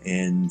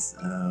 And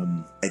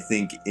I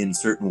think in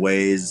certain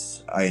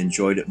ways I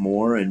enjoyed it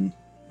more. And,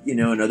 in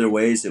other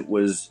ways it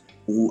was,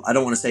 I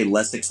don't want to say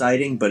less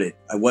exciting, but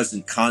I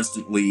wasn't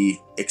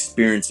constantly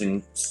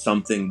experiencing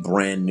something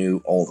brand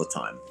new all the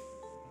time.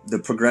 The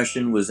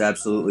progression was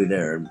absolutely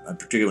there,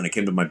 particularly when it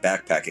came to my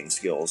backpacking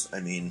skills. I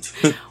mean...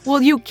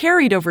 Well, you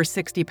carried over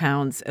 60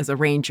 pounds as a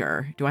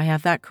ranger. Do I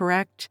have that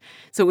correct?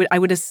 So I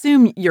would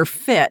assume you're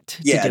fit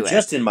to do it. Yeah,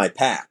 just in my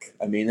pack.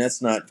 I mean,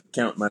 that's not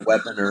count my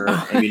weapon or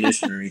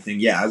ammunition or anything.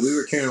 Yeah, we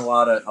were carrying a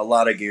lot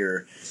of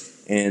gear.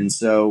 And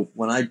so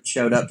when I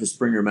showed up to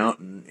Springer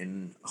Mountain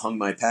and hung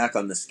my pack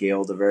on the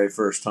scale the very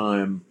first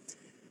time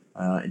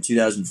in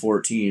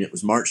 2014, it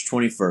was March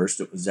 21st.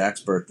 It was Zach's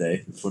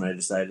birthday. That's when I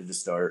decided to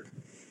start.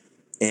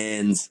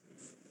 And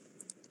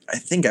I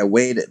think I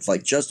weighed at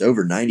like just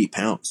over 90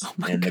 pounds.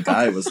 And the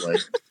guy was like,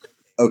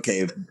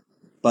 okay,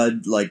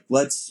 bud, like,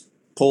 let's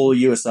pull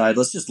you aside.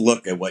 Let's just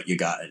look at what you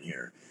got in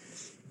here.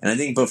 And I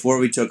think before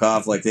we took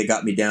off, like they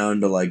got me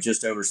down to like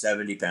just over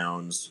 70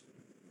 pounds.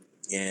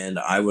 And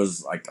I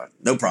was like,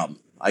 no problem.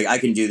 I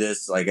can do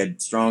this. Like a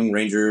strong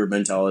ranger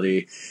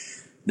mentality.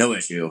 No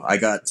issue. I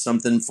got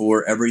something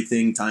for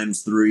everything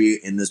times 3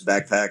 in this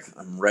backpack.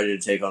 I'm ready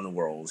to take on the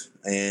world.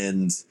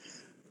 And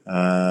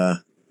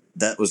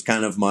that was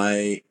kind of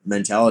my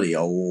mentality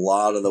a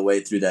lot of the way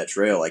through that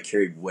trail. I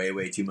carried way,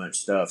 way too much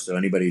stuff. So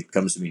anybody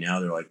comes to me now,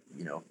 they're like,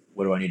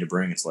 what do I need to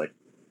bring? It's like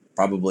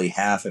probably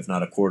half, if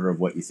not a quarter of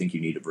what you think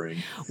you need to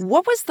bring.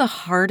 What was the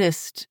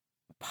hardest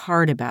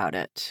part about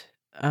it?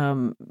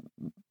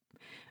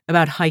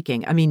 About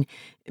hiking? I mean,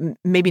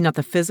 maybe not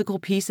the physical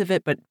piece of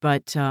it,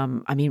 but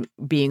I mean,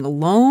 being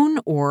alone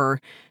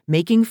or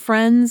making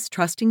friends,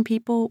 trusting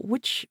people.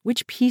 Which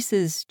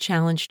pieces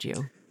challenged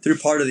you? Through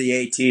part of the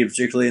AT,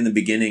 particularly in the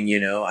beginning,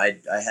 I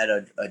had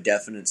a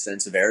definite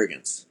sense of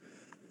arrogance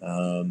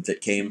that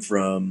came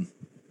from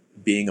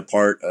being a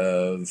part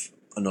of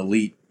an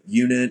elite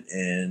unit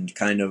and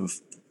kind of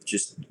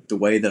just the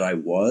way that I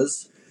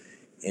was.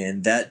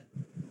 And that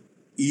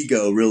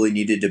ego really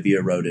needed to be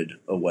eroded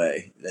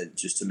away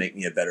just to make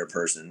me a better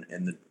person.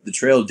 And the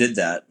trail did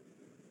that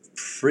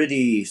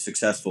pretty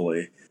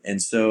successfully.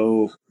 And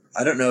so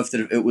I don't know if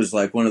it was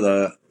like one of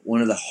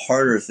the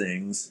harder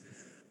things.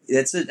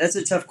 That's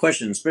a tough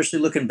question, especially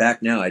looking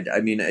back now.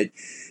 I mean,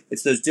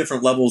 it's those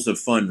different levels of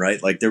fun,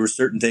 right? Like there were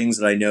certain things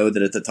that I know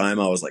that at the time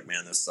I was like,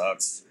 man, this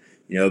sucks.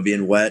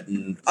 Being wet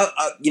and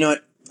you know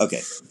what?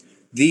 Okay,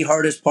 the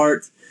hardest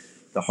part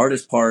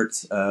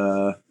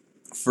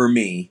for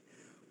me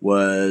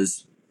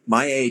was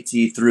my AT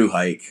through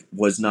hike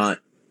was not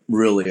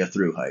really a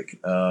through hike.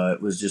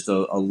 It was just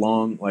a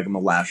long, like I'm a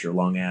lasher,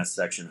 long ass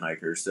section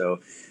hiker. So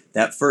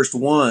that first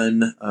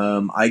one,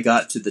 I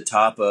got to the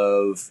top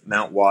of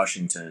Mount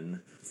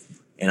Washington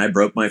and I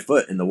broke my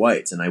foot in the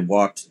Whites, and I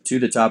walked to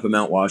the top of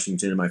Mount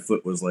Washington and my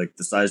foot was like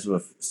the size of a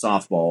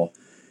softball.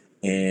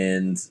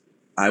 And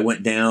I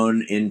went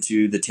down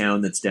into the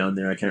town that's down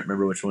there. I can't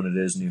remember which one it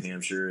is, New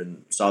Hampshire,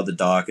 and saw the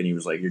doc, and he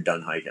was like, "You're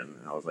done hiking."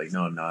 And I was like,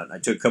 "No, I'm not." I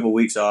took a couple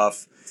weeks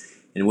off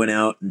and went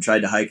out and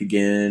tried to hike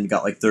again,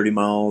 got like 30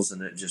 miles,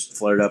 and it just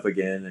flared up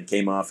again and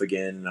came off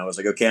again. And I was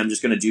like, okay, I'm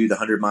just going to do the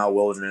 100-mile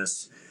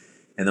wilderness,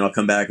 and then I'll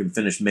come back and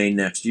finish Maine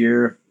next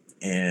year.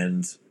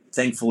 And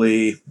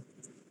thankfully,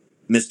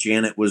 Miss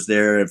Janet was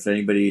there. If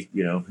anybody,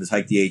 has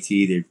hiked the AT,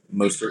 they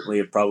most certainly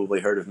have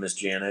probably heard of Miss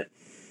Janet.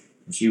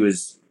 And she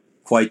was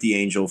quite the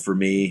angel for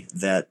me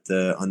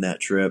on that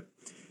trip.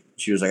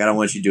 She was like, I don't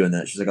want you doing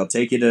that. She's like, I'll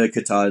take you to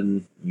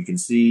Katahdin. You can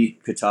see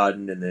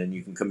Katahdin, and then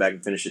you can come back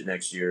and finish it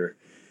next year.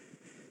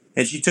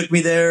 And she took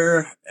me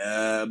there,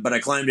 but I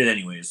climbed it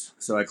anyways.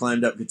 So I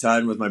climbed up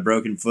Katahdin with my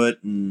broken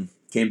foot and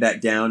came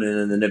back down.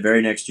 And then the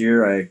very next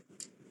year, I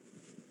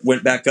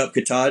went back up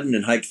Katahdin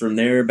and hiked from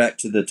there back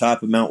to the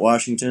top of Mount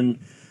Washington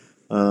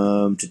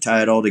to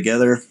tie it all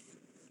together.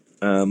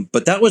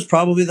 But that was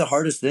probably the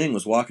hardest thing,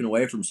 was walking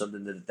away from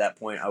something that at that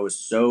point I was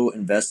so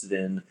invested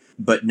in,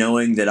 but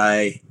knowing that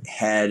I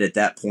had at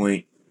that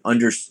point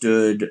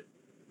understood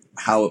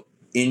how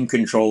in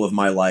control of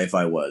my life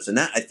I was. And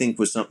that, I think,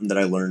 was something that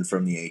I learned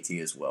from the AT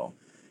as well,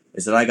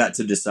 is that I got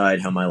to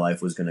decide how my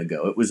life was going to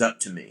go. It was up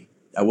to me.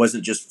 I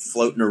wasn't just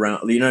floating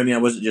around, you know what I mean? I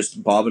wasn't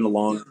just bobbing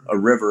along a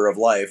river of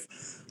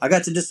life. I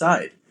got to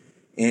decide.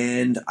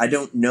 And I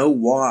don't know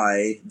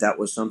why that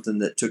was something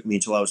that took me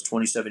until I was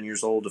 27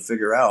 years old to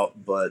figure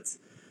out, but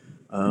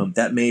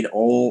that made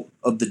all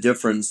of the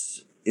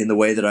difference in the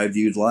way that I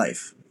viewed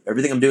life.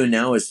 Everything I'm doing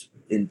now is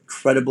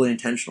incredibly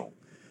intentional.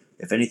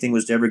 If anything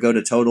was to ever go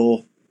to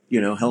total,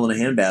 hell in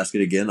a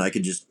handbasket again, I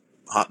could just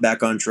hop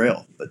back on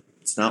trail, but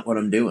it's not what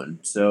I'm doing.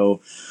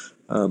 So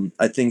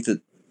I think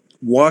that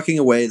walking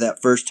away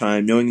that first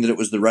time, knowing that it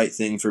was the right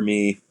thing for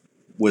me,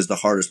 was the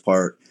hardest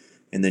part.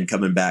 And then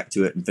coming back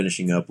to it and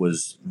finishing up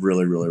was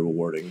really, really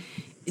rewarding.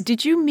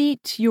 Did you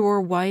meet your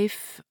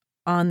wife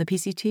on the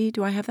PCT?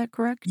 Do I have that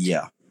correct?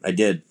 Yeah, I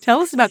did. Tell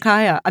us about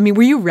Kaya. I mean,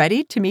 were you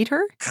ready to meet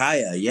her?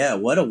 Kaya, yeah,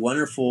 what a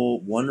wonderful,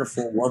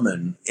 wonderful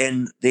woman.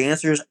 And the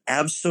answer is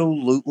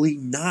absolutely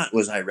not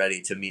was I ready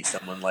to meet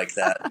someone like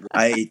that.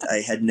 I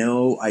had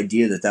no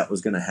idea that was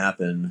going to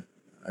happen.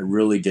 I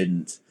really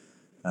didn't.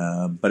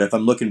 But if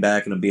I'm looking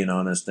back and I'm being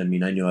honest, I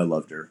mean, I knew I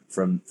loved her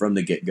from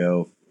the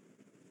get-go.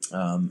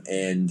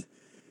 And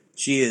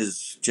she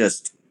is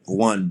just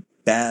one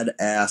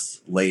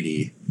badass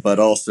lady, but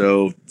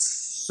also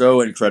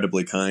so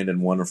incredibly kind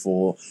and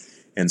wonderful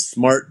and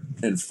smart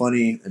and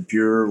funny and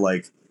pure.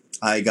 Like,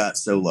 I got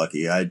so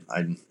lucky. I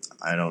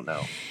don't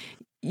know.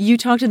 You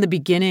talked in the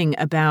beginning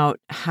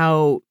about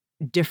how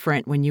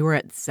different, when you were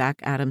at Zach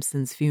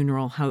Adamson's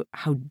funeral,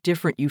 how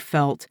different you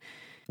felt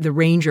the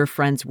ranger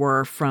friends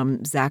were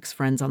from Zach's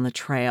friends on the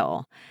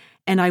trail.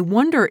 And I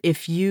wonder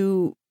if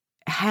you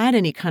had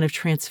any kind of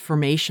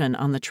transformation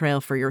on the trail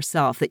for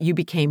yourself, that you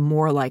became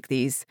more like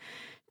these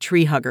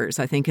tree huggers,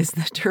 I think is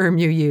the term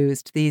you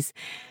used, these,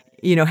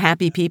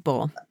 happy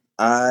people.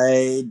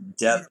 I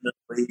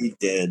definitely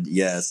did.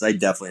 Yes, I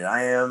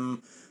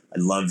am I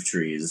love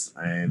trees.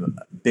 I'm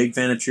a big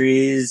fan of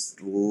trees.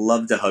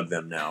 Love to hug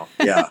them now.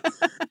 Yeah.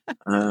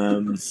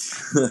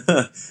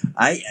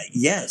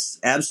 Yes,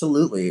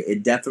 absolutely.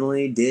 It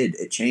definitely did.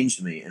 It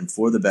changed me, and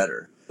for the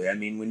better. I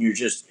mean, when you're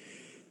just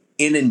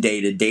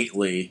inundated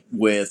daily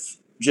with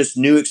just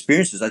new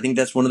experiences, I think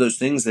that's one of those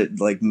things that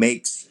like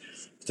makes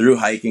through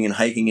hiking and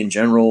hiking in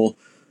general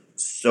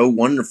so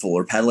wonderful,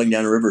 or paddling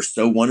down a river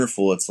so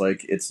wonderful. It's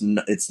like it's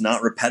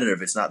not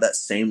repetitive. It's not that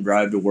same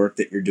drive to work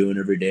that you're doing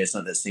every day. It's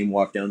not that same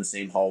walk down the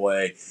same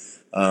hallway.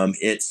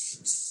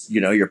 It's,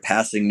 you're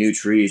passing new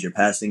trees, you're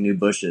passing new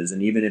bushes,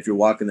 and even if you're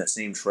walking that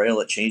same trail,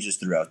 it changes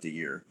throughout the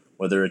year,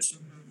 whether it's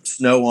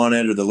snow on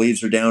it or the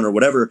leaves are down or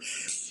whatever.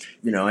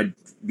 I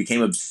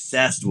became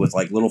obsessed with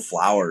like little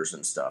flowers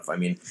and stuff. I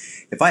mean,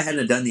 if I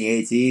hadn't done the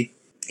AT,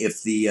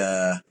 if the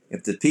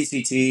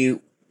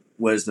PCT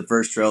was the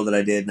first trail that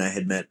I did and I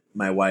had met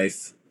my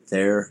wife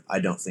there, I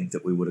don't think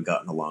that we would have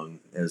gotten along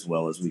as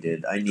well as we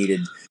did. I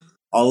needed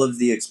all of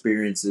the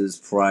experiences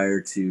prior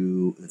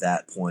to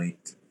that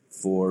point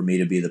for me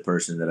to be the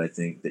person that I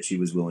think that she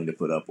was willing to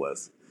put up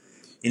with.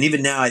 And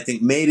even now, I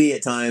think maybe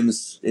at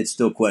times it's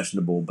still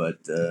questionable, but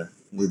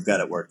we've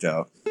got it worked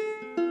out.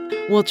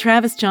 Well,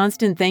 Travis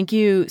Johnston, thank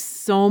you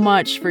so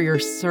much for your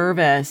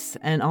service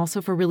and also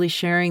for really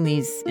sharing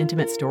these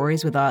intimate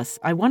stories with us.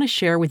 I want to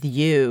share with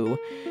you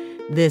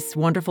this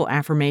wonderful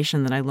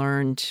affirmation that I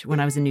learned when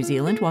I was in New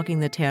Zealand walking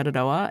the Te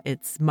Araroa.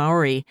 It's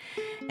Maori,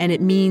 and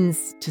it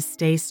means to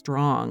stay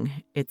strong.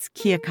 It's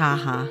kia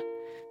kaha.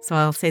 So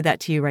I'll say that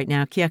to you right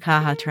now. Kia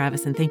kaha,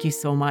 Travis, and thank you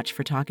so much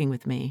for talking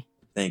with me.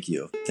 Thank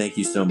you. Thank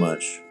you so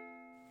much.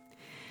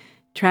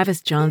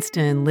 Travis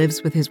Johnston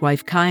lives with his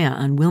wife Kaya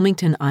on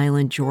Wilmington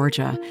Island,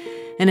 Georgia,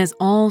 and has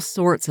all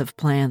sorts of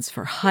plans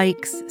for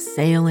hikes,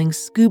 sailing,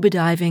 scuba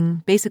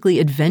diving, basically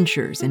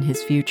adventures in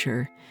his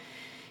future.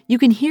 You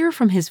can hear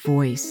from his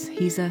voice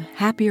he's a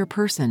happier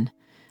person.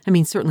 I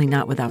mean, certainly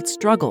not without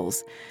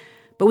struggles,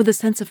 but with a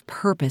sense of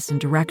purpose and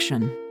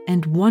direction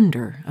and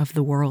wonder of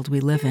the world we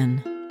live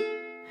in.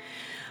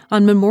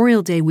 On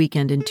Memorial Day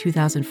weekend in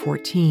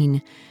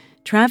 2014,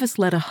 Travis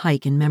led a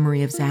hike in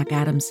memory of Zach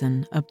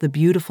Adamson up the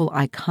beautiful,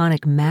 iconic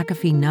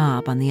McAfee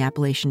Knob on the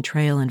Appalachian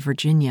Trail in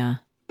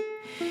Virginia.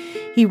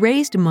 He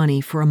raised money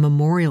for a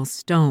memorial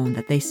stone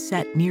that they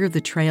set near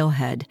the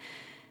trailhead,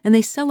 and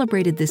they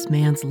celebrated this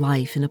man's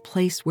life in a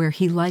place where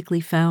he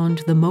likely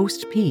found the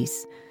most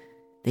peace.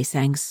 They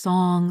sang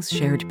songs,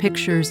 shared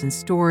pictures and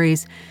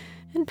stories,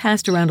 and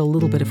passed around a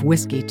little bit of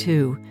whiskey,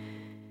 too.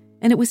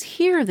 And it was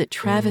here that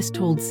Travis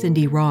told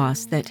Cindy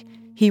Ross that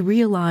he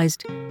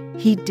realized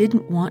he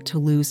didn't want to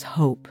lose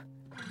hope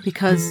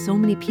because so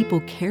many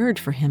people cared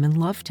for him and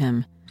loved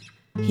him.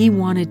 He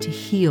wanted to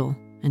heal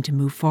and to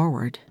move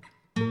forward.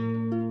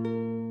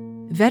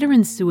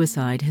 Veteran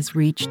suicide has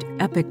reached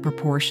epic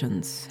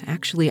proportions,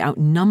 actually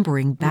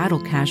outnumbering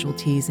battle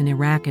casualties in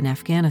Iraq and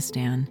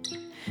Afghanistan.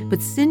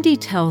 But Cindy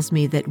tells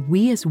me that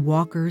we as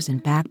walkers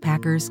and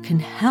backpackers can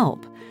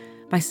help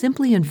by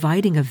simply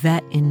inviting a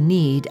vet in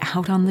need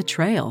out on the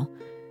trail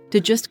to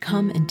just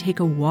come and take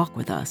a walk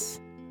with us.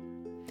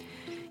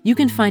 You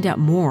can find out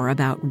more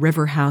about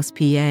River House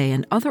PA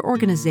and other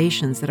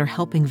organizations that are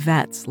helping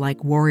vets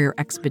like Warrior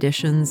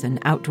Expeditions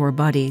and Outdoor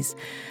Buddies.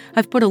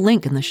 I've put a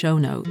link in the show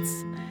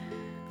notes.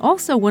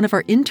 Also, one of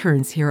our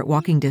interns here at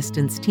Walking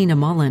Distance, Tina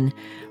Mullen,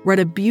 read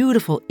a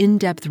beautiful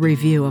in-depth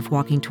review of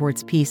Walking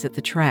Towards Peace at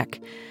the Trek.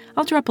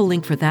 I'll drop a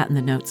link for that in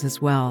the notes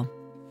as well.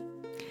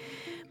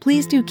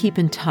 Please do keep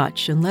in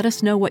touch and let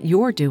us know what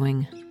you're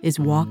doing. Is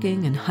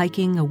walking and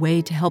hiking a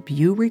way to help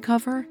you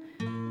recover?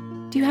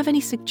 Do you have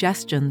any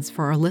suggestions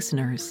for our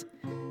listeners?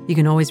 You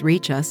can always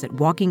reach us at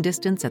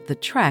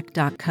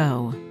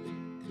walkingdistance@thetrek.co.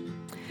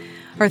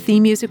 Our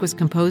theme music was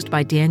composed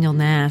by Daniel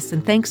Nass,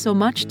 and thanks so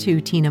much to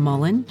Tina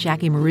Mullen,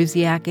 Jackie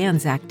Maruziak, and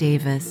Zach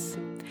Davis.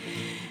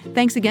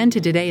 Thanks again to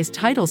today's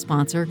title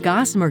sponsor,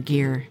 Gossamer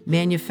Gear,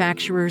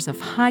 manufacturers of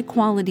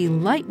high-quality,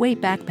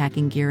 lightweight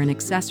backpacking gear and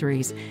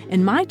accessories,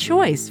 and my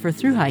choice for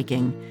thru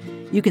hiking.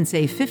 You can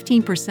save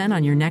 15%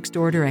 on your next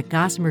order at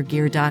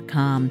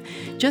gossamergear.com.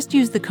 Just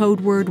use the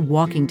code word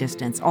Walking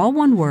Distance, all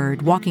one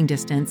word, Walking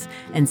Distance,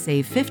 and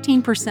save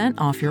 15%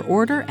 off your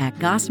order at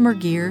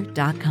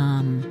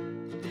gossamergear.com.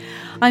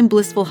 I'm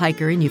Blissful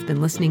Hiker, and you've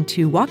been listening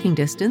to Walking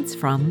Distance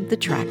from The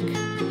Trek.